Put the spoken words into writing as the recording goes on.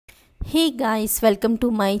Hey guys, welcome to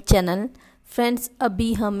my channel. Friends,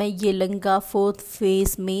 अभी हम येलंका 4th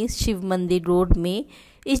phase में शिव मंदिर रोड में।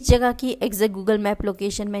 इस जगह की एग्जैक्ट गूगल मैप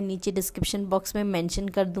लोकेशन मैं नीचे डिस्क्रिप्शन बॉक्स में मेंशन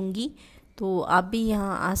कर दूंगी, तो आप भी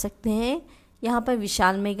यहाँ आ सकते हैं। यहाँ पर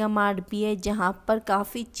विशाल मेगा मार्ट भी है, जहाँ पर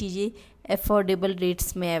काफ़ी चीज़ें अफोर्डेबल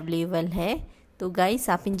रेट्स में अवेलेबल है। तो गाइस,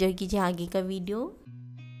 आप इंजॉय कीजिए आगे का video.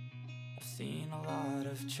 Seen a lot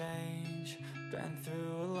of change, been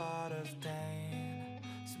through a lot of pain.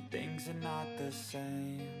 Some things are not the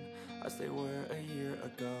same as they were a year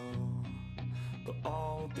ago, but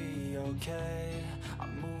all will be okay. I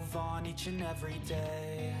move on each and every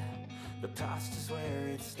day. The past is where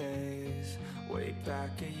it stays, way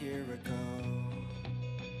back a year ago.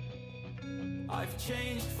 I've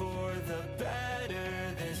changed for the better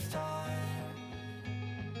this time.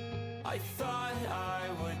 I thought I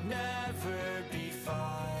would never be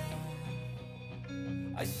fine.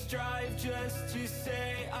 I strive just to say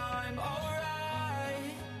I'm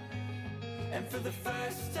alright, and for the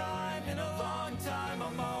first time in a long time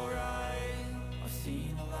I'm alright. I've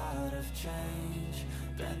seen a lot of change,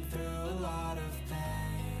 been through a lot of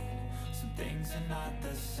pain. Some things are not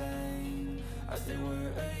the same as they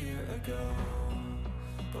were a year ago,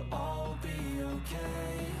 but all will be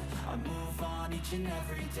okay. I move on each and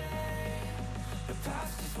every day. The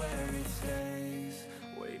past is where it stays,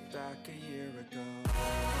 way back a year ago.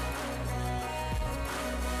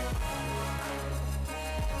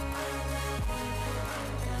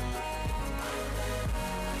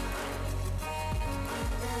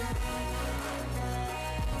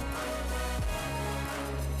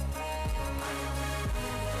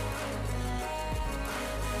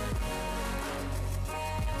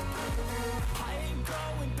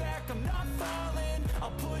 I'm not falling.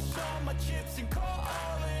 I'll push all my chips and call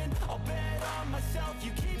all in. I'll bet on myself,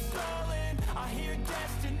 you keep stalling. I hear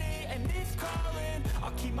destiny and it's calling.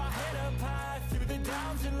 I'll keep my head up high through the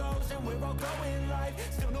downs and lows, and we're all going life.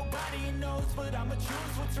 Still nobody knows, but I'ma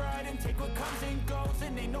choose what's right and take what comes and goes.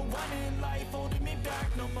 And ain't no one in life holding me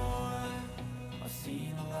back no more. I've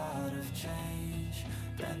seen a lot of change,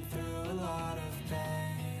 been through a lot of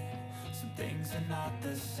pain. Some things are not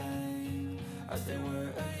the same as they were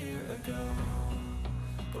a year ago,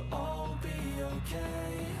 but all will be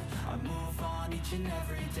okay. I move on each and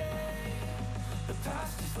every day. The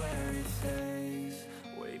past is where it stays,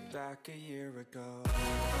 way back a year ago.